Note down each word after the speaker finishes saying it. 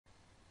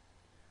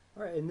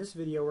Alright, in this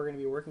video we're going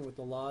to be working with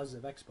the laws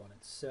of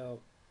exponents.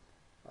 So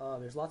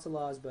there's lots of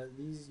laws, but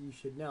these you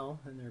should know,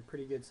 and they're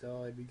pretty good,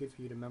 so it'd be good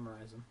for you to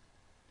memorize them.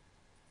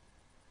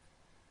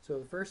 So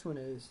the first one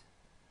is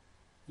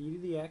e to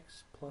the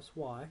x plus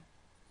y,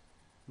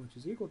 which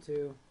is equal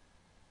to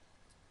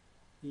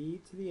e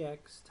to the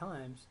x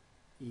times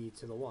e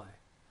to the y.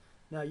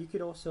 Now you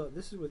could also,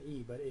 this is with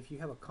e, but if you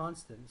have a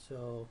constant,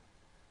 so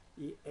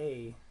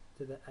a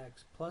to the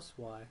x plus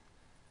y,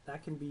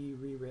 that can be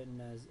rewritten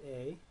as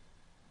a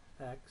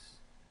x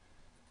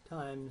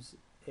times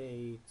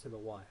a to the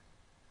y.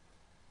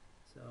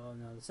 So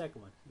now the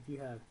second one, if you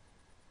have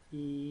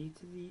e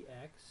to the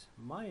x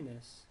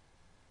minus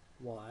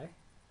y,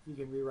 you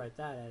can rewrite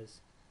that as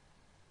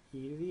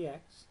e to the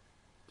x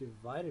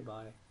divided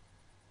by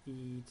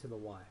e to the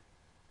y.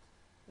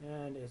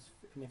 And if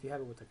you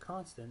have it with a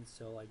constant,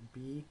 so like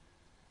b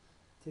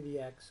to the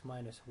x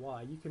minus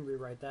y, you can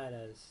rewrite that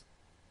as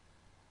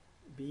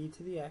b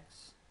to the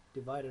x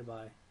divided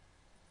by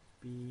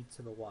b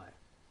to the y.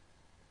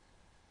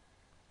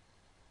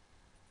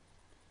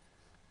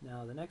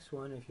 Now the next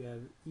one, if you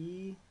have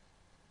e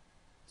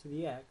to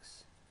the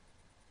x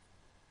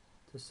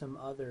to some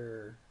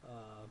other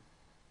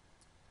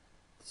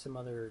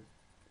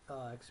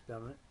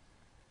exponent,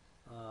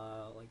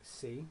 like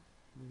c,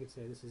 you could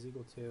say this is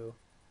equal to,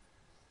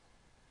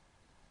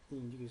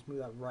 you can just move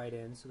that right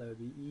in, so that would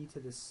be e to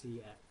the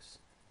cx.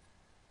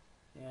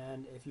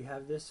 And if you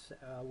have this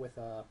with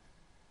a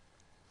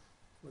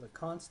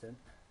constant,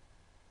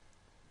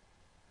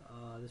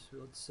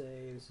 let's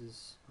say this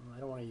is, I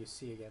don't want to use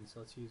c again, so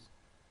let's use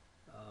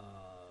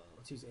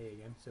a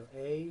again. So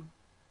a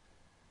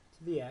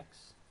to the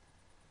x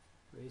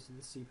raised to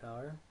the c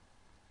power,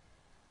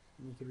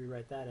 and you could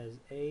rewrite that as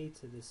a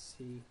to the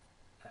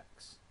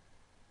cx.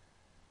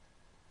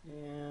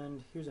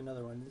 And here's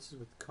another one. This is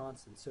with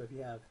constants. So if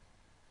you have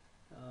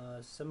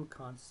some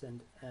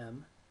constant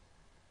m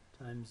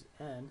times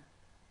n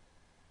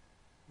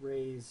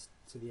raised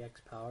to the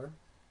x power,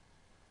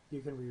 you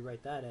can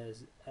rewrite that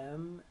as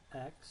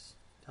mx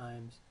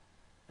times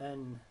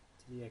n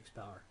to the x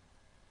power.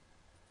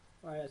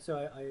 Alright,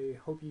 so I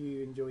hope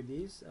you enjoyed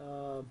these.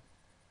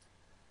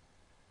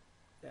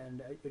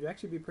 And it would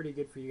actually be pretty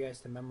good for you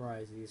guys to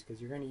memorize these, because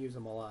you're going to use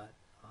them a lot,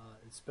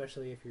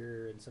 especially if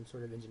you're in some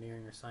sort of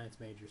engineering or science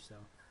major. So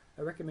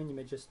I recommend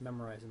you just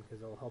memorize them,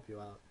 because they'll help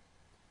you out.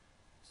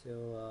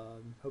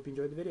 So hope you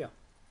enjoyed the video,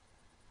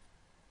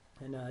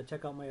 and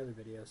check out my other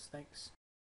videos. Thanks.